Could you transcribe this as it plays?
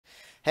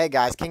Hey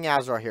guys, King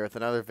Azrael here with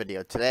another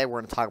video. Today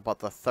we're going to talk about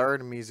the Third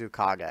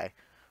Mizukage,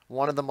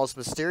 one of the most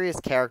mysterious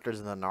characters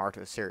in the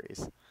Naruto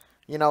series.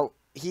 You know,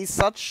 he's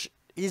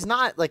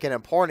not like an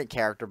important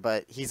character,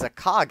 but he's a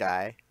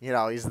Kage. You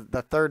know, he's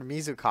the Third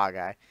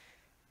Mizukage,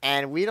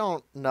 and we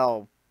don't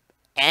know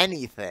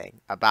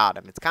anything about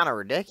him. It's kind of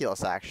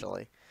ridiculous,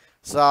 actually.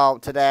 So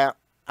today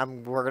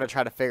we're going to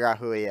try to figure out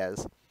who he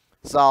is.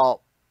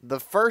 So the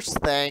first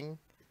thing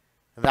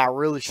that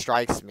really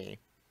strikes me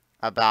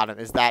about him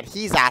is that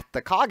he's at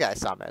the Kage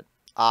Summit.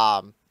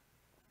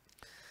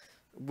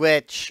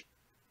 Which,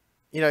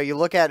 you know, you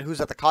look at who's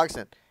at the Kage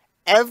Summit.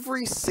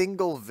 Every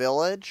single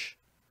village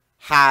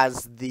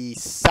has the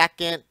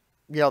second,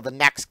 the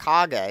next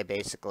Kage,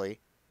 basically,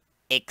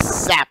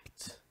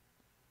 except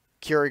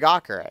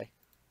Kurigakure.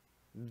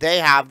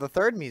 They have the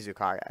third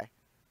Mizukage,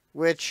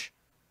 which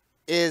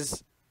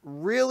is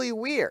really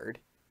weird.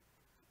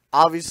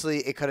 Obviously,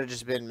 it could have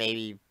just been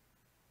maybe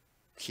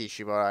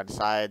Kishimoto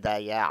decided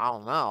that, yeah, I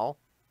don't know.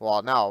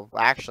 Well, no,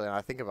 actually, when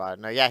I think about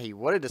it, no, yeah, he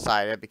would have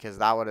decided it because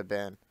that would have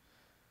been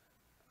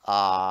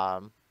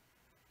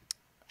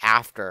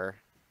after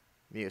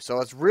Mew. So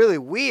it's really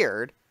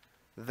weird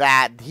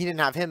that he didn't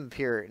have him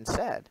appear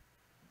instead.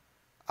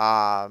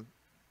 Or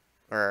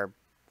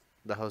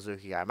the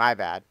Hozuki guy, my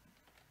bad.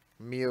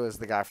 Mew is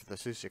the guy for the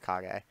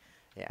Tsuchikage.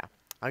 Yeah.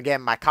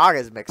 Again, my Kage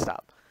is mixed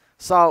up.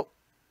 So,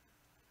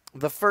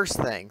 the first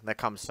thing that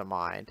comes to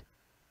mind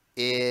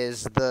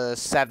is the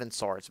Seven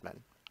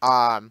Swordsmen.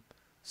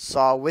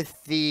 So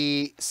with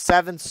the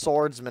Seven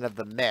Swordsmen of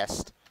the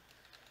Mist,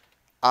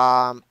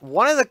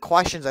 one of the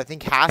questions I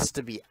think has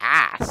to be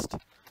asked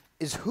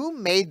is who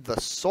made the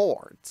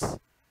swords,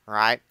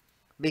 right?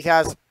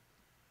 Because,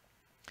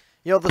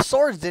 the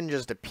swords didn't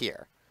just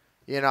appear.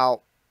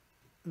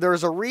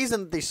 There's a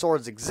reason that these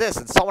swords exist,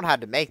 and someone had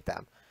to make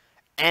them.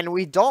 And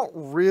we don't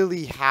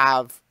really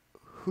have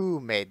who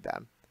made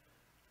them.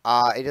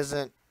 It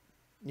doesn't,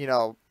 we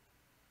don't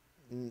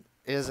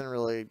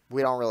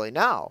really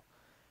know.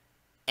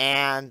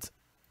 And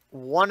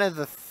one of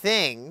the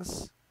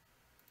things,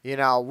 we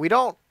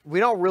don't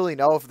really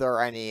know if there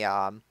are any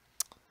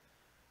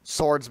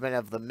swordsmen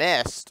of the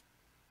mist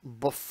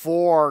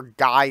before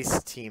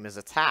Guy's team is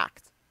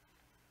attacked.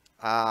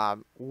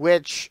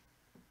 Which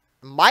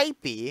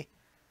might be,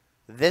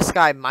 this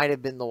guy might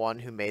have been the one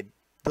who made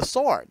the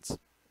swords.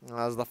 That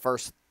was the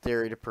first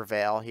theory to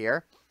prevail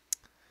here.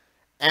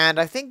 And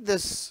I think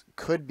this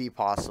could be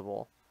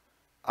possible.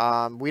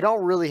 We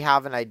don't really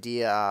have an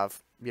idea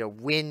of,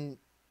 when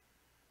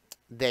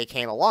they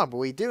came along, but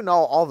we do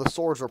know all the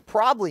swords were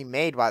probably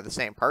made by the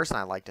same person,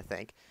 I like to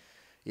think.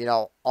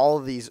 All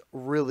of these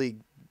really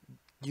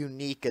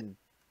unique and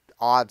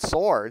odd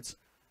swords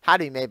had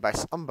to be made by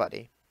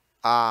somebody.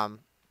 And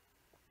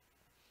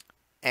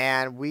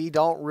we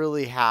don't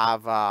really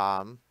have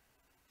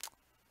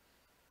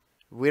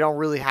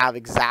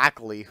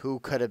exactly who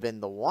could have been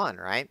the one,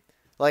 right?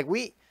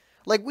 We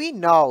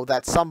know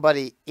that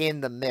somebody in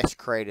the mist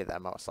created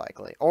them, most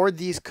likely. Or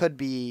these could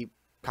be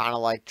kind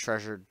of like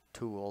treasured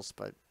tools,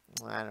 but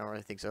I don't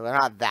really think so. They're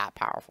not that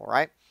powerful,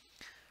 right?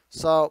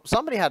 So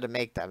somebody had to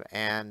make them,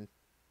 and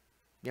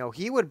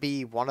he would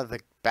be one of the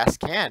best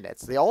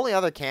candidates. The only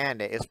other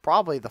candidate is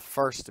probably the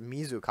first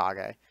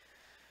Mizukage.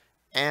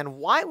 And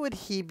why would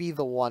he be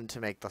the one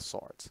to make the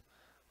swords?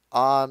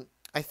 I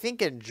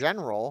think in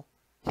general,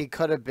 he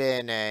could have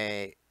been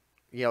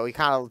he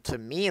kind of, to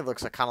me,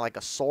 looks like kind of like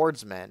a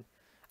swordsman.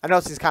 I know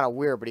he's kind of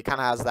weird, but he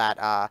kind of has that,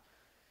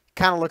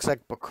 kind of looks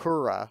like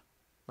Bakura.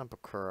 Not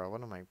Bakura,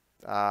 what am I,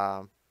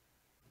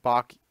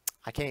 Bak,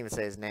 I can't even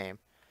say his name.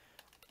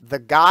 The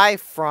guy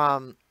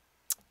from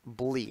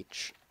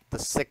Bleach, the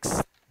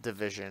 6th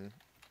Division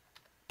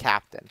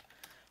captain.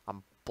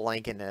 I'm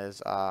blanking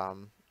his,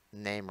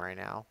 name right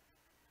now.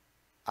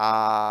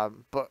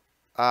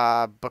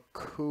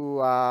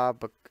 Bakua,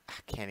 I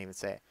can't even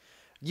say it.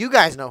 You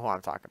guys know who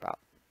I'm talking about.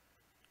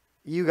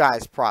 You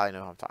guys probably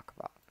know who I'm talking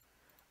about.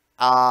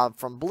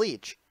 From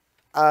Bleach.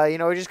 He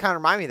just kind of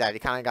reminded me of that. He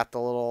kind of got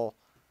the little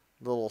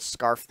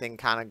scarf thing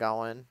kind of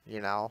going,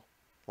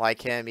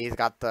 like him. He's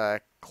got the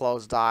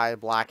closed eye,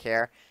 black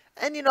hair.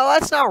 And,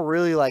 that's not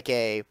really like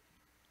a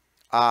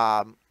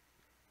good,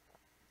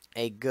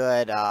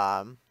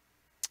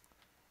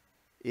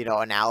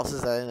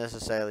 analysis. That isn't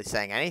necessarily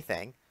saying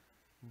anything.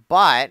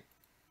 But,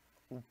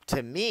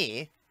 to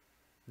me,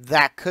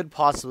 that could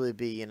possibly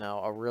be,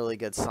 a really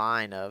good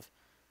sign of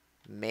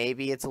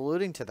maybe it's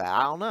alluding to that.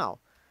 I don't know.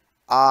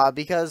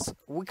 Because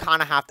we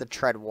kind of have to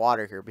tread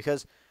water here.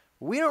 Because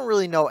we don't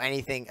really know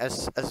anything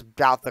as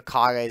about the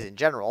Kages in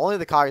general. Only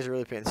the Kages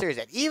really appear in the series.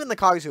 And even the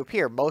Kages who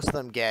appear, most of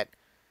them get,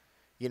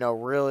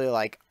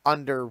 really,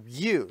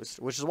 underused.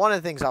 Which is one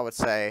of the things I would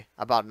say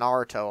about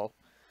Naruto.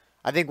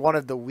 I think one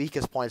of the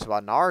weakest points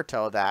about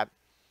Naruto that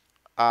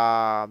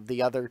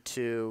the other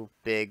two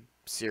big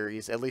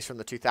series, at least from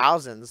the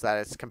 2000s, that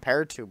it's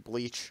compared to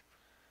Bleach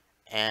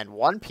and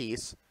One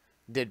Piece,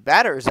 did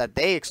better is that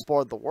they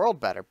explored the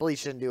world better.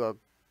 Bleach didn't do a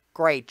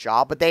great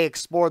job, but they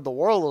explored the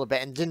world a little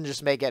bit and didn't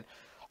just make it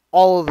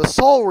all of the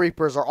Soul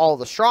Reapers or all of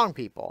the strong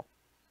people.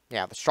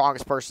 Yeah, the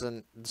strongest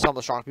person, some of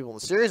the strongest people in the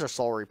series are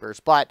Soul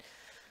Reapers, but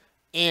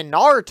in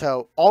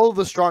Naruto, all of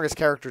the strongest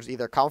characters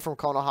either come from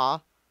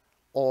Konoha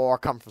or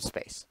come from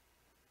space.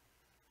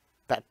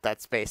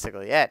 That's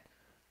basically it,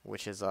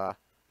 which is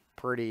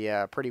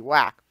pretty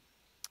whack.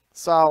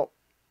 So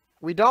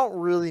we don't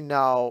really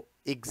know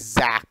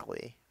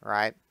exactly,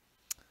 right?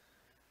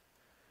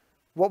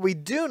 What we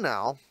do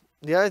know,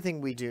 the other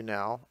thing we do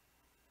know,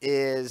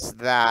 is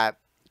that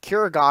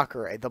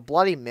Kirigakure, the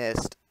Bloody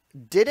Mist,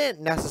 didn't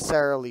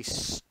necessarily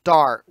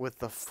start with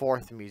the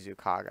fourth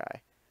Mizukage.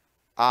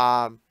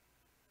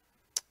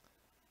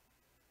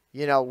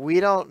 You know, we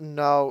don't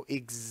know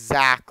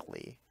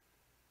exactly.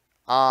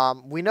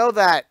 We know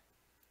that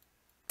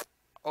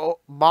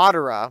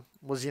Madara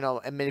was, you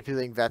know,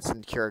 manipulating vets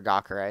in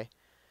Kirigakure.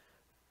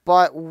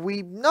 But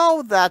we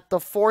know that the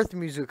fourth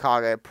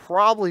Mizukage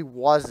probably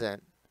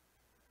wasn't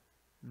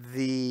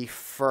the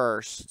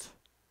first,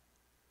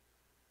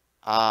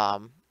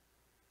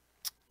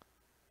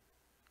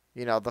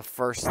 you know, the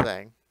first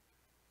thing.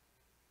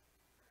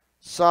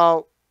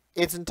 So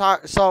it's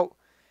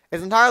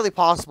entirely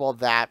possible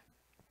that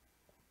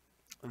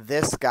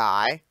this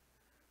guy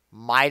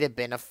might have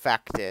been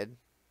affected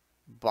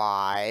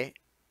by,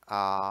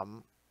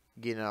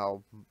 you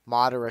know,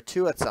 Madara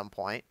 2 at some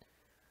point,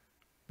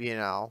 you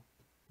know,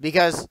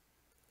 because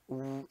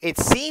it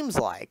seems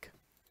like,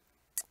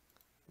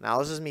 now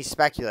this is me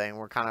speculating,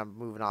 we're kind of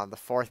moving on to the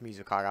fourth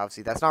Mizukage,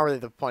 obviously, that's not really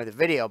the point of the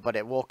video, but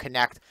it will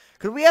connect,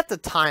 because we have to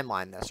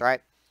timeline this,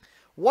 right?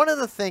 One of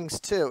the things,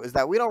 too, is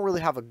that we don't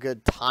really have a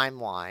good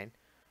timeline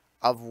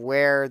of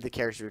where the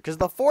characters are, because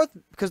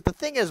the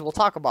thing is, we'll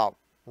talk about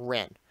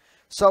Rin.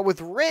 So with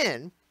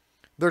Rin,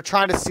 they're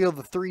trying to seal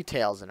the three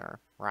tails in her,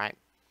 right?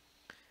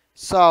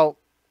 So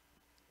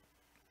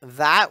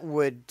that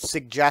would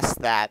suggest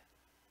that,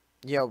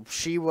 you know,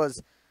 she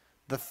was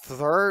the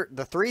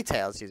three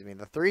tails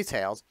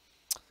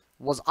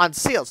was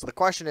unsealed. So the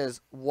question is,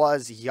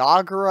 was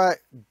Yagura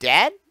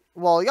dead?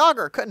 Well,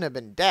 Yagura couldn't have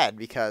been dead,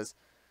 because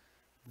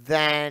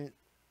then,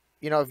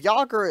 you know, if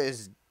Yagura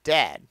is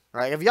dead,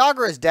 right? If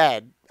Yagura is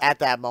dead at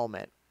that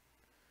moment,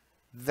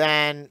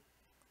 then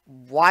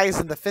why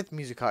isn't the fifth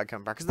Mizukage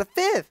coming back? Because the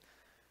fifth,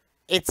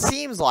 it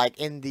seems like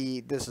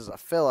this is a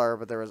filler,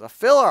 but there was a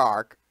filler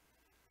arc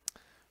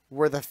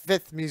where the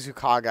fifth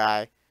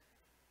Mizukage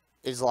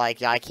is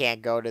like, yeah, I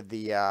can't go to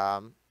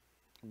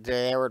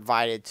they were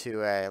invited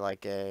to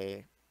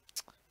a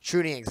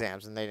shooting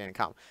exams and they didn't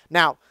come.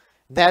 Now,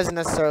 that isn't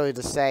necessarily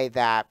to say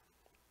that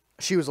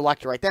she was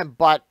elected right then,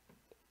 but,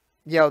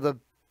 you know, the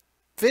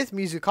fifth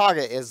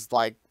Mizukage is,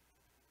 like,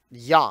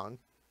 young.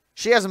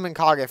 She hasn't been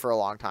Kage for a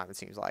long time, it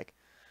seems like.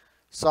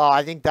 So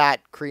I think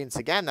that credence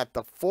again that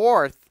the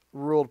fourth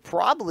ruled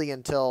probably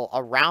until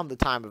around the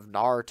time of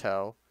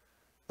Naruto,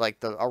 like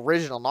the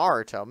original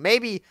Naruto.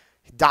 Maybe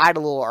died a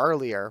little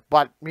earlier,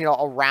 but, you know,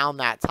 around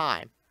that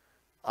time.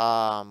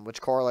 Which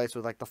correlates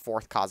with, like, the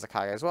fourth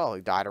Kazekage as well,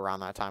 who died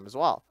around that time as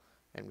well.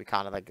 And we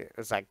kind of, like, it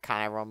was like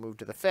kind of everyone moved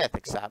to the fifth,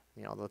 except,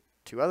 you know, the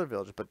two other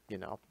villages, but, you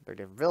know, they're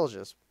different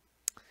villages.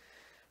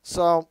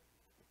 So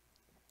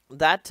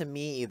that to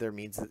me either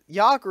means that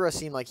Yagura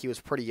seemed like he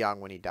was pretty young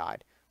when he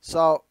died.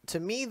 So to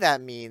me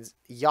that means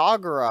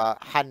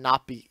Yagura had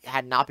not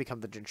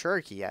become the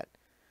Jinchuriki yet.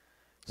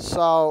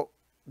 So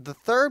the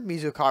third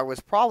Mizukage was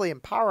probably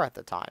in power at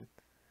the time,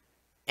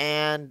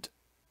 and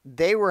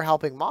they were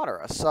helping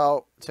Madara.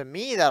 So to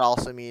me that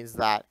also means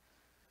that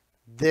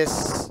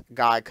this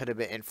guy could have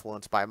been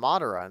influenced by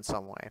Madara in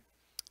some way.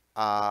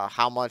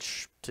 How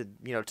much to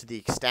the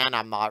extent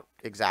I'm not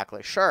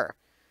exactly sure.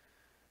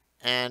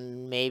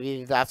 And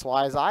maybe that's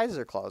why his eyes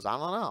are closed. I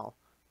don't know.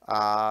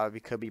 He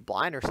could be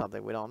blind or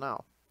something. We don't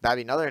know. That'd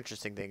be another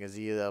interesting thing. Is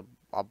he a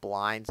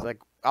blind?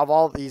 Like, of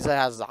all these that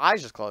has his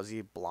eyes just closed, is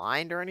he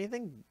blind or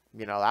anything?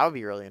 You know, that would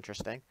be really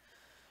interesting.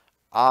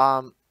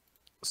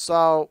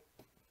 So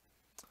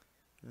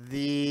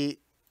he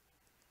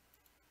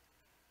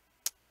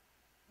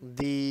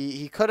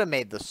could have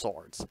made the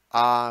swords.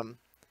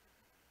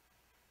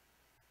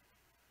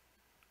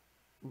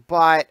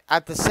 But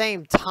at the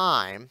same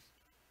time,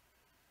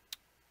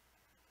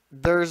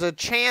 there's a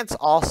chance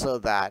also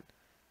that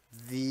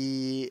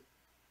he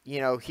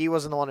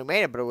wasn't the one who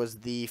made it, but it was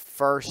the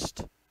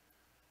first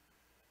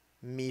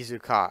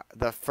Mizukage,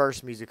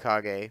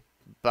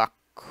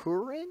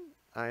 Bakurin?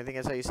 I think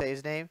that's how you say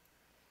his name.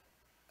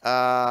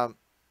 Yeah,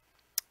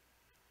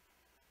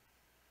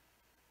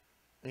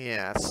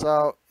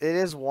 so it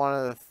is one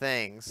of the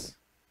things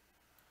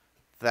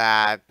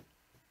that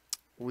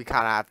we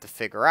kind of have to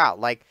figure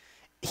out. Like,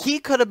 he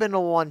could have been the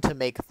one to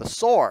make the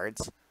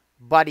swords,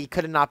 but he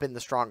could have not been the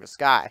strongest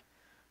guy.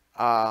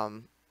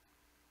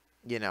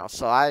 You know,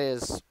 so that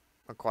is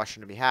a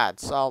question to be had.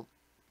 So,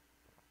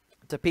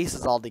 to piece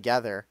this all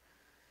together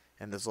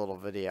in this little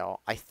video,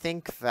 I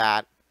think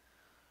that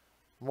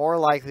more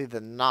likely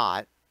than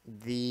not,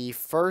 the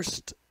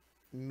first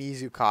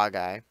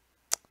Mizukage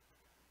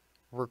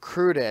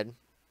recruited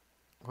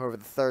whoever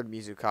the third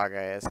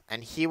Mizukage is,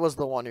 and he was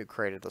the one who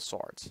created the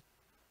swords.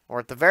 Or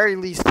at the very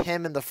least,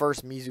 him and the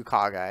first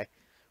Mizukage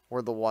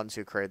were the ones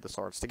who created the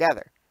swords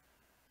together.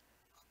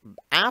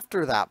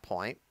 After that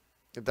point,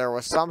 there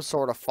was some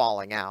sort of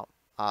falling out.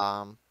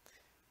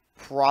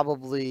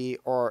 Probably,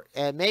 or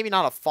and maybe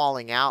not a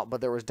falling out,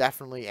 but there was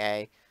definitely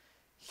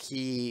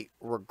he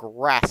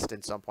regressed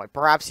at some point.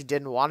 Perhaps he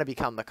didn't want to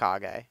become the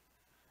Kage.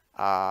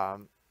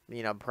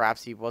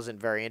 Perhaps he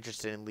wasn't very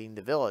interested in leading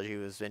the village. He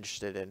was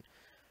interested in,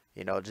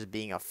 just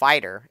being a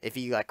fighter. If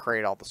he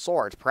created all the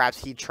swords,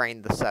 perhaps he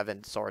trained the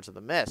 7 swords of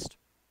the mist,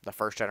 the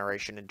first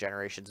generation and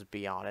generations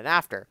beyond and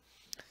after.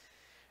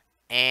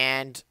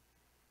 And,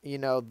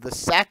 the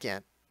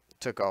second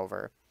took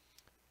over.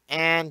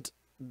 And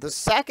the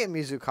second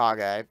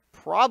Mizukage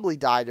probably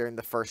died during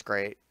the first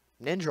Great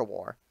Ninja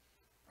War.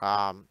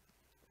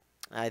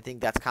 I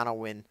think that's kind of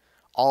when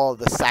all of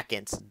the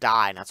seconds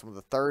died. That's when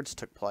the thirds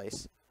took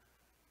place.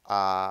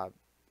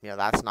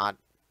 That's not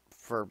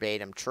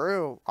verbatim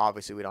true.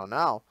 Obviously, we don't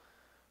know.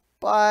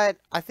 But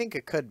I think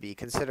it could be,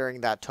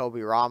 considering that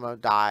Tobirama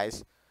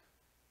dies.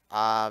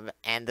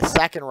 And the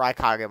second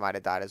Raikage might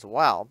have died as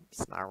well.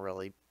 It's not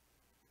really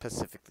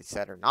specifically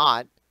said or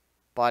not.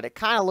 But it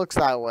kind of looks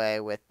that way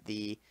with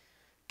the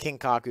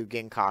Kinkaku,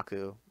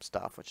 Ginkaku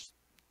stuff, which is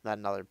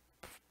another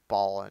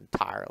ball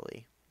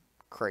entirely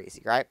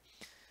crazy, right?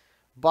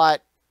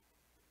 But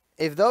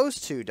if those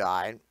two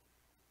died,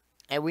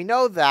 and we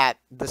know that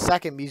the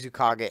second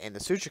Mizukage and the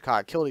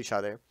Tsuchikage killed each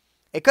other,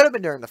 it could have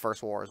been during the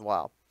first war as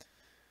well.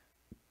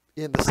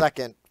 In the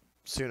second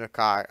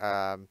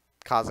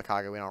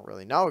Kazekage, we don't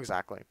really know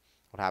exactly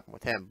what happened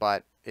with him,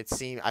 but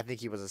I think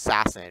he was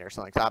assassinated or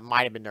something. So that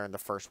might have been during the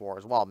first war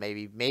as well.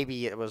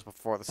 Maybe it was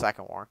before the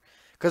second war.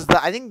 Because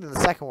I think in the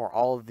second war,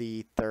 all of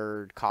the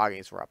third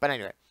Kages were up. But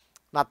anyway,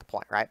 not the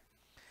point, right?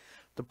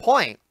 The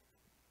point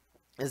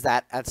is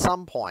that at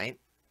some point,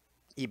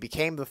 he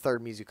became the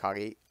third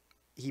Mizukage.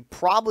 He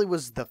probably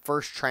was the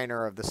first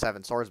trainer of the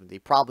 7 swordsmen. He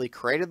probably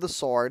created the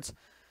swords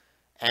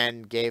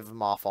and gave them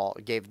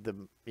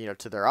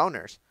to their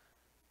owners.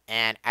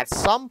 And at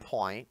some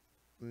point,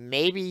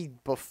 maybe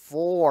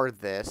before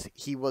this,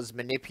 he was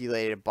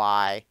manipulated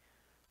by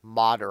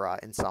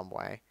Madara in some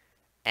way.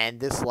 And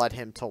this led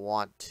him to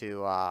want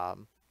to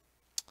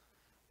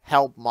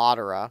help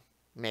Madara.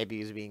 Maybe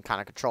he was being kind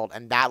of controlled.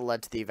 And that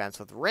led to the events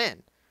with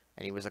Rin.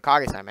 And he was a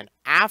Kage-sama. And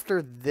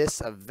after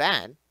this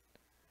event,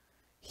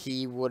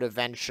 he would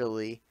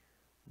eventually,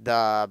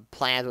 the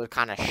plans would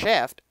kind of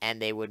shift.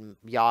 And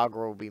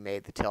Yagura would be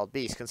made the Tailed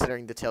Beast.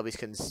 Considering the Tailed Beast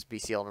can be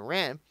sealed in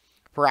Rin,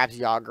 perhaps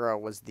Yagura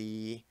was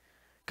the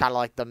kind of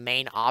like the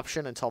main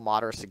option until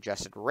Madara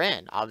suggested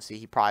Rin. Obviously,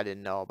 he probably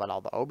didn't know about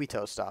all the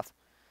Obito stuff.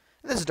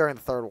 And this is during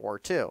the Third War,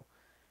 too.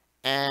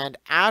 And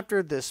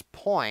after this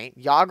point,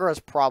 Yagura is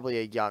probably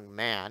a young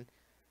man.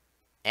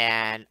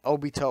 And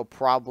Obito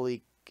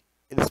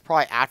this is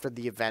probably after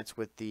the events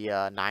with the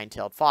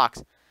Nine-Tailed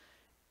Fox.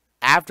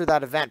 After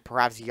that event,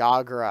 perhaps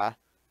Yagura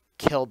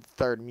killed the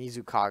third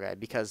Mizukage.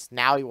 Because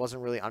now he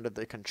wasn't really under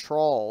the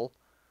control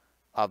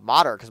of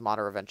Madara. Because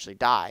Madara eventually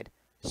died.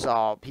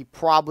 So he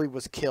probably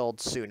was killed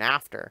soon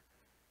after.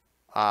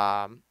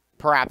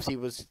 Perhaps he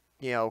was,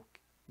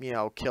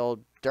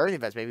 killed during the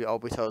events. Maybe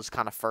Obito's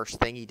kind of first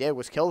thing he did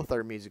was kill the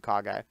third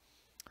Mizukage.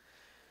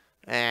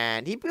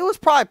 And he was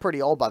probably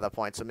pretty old by that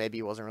point, so maybe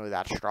he wasn't really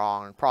that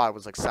strong. Probably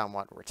was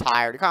somewhat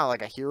retired. Kind of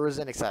like a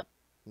Hiruzen, except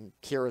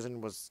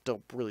Hiruzen was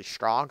still really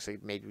strong, so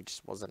maybe he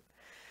just wasn't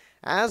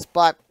as.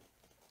 But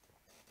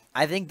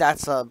I think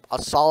that's a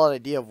solid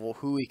idea of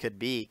who he could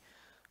be.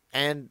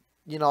 And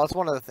it's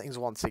one of the things,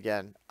 once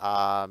again,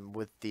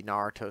 with the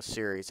Naruto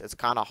series. It's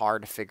kind of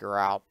hard to figure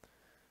out,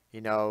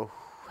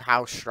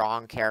 how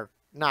strong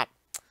not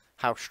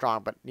how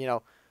strong, but,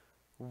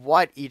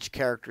 what each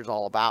character is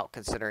all about,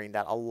 considering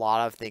that a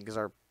lot of things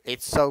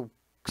it's so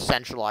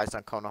centralized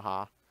on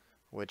Konoha,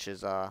 which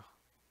is,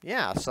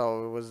 yeah,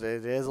 so it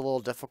is a little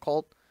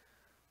difficult.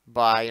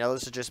 But,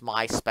 this is just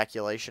my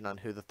speculation on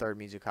who the third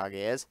Mizukage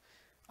is.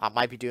 I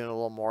might be doing a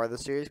little more of the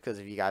series, because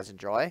if you guys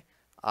enjoy.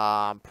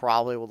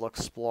 Probably will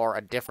explore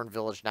a different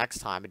village next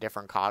time, a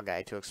different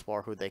Kage, to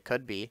explore who they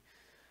could be.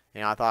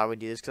 I thought I would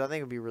do this because I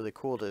think it would be really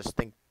cool to just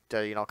kind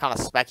of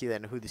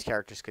speculate on who these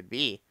characters could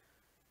be.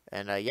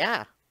 And,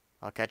 yeah,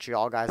 I'll catch you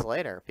all guys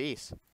later. Peace.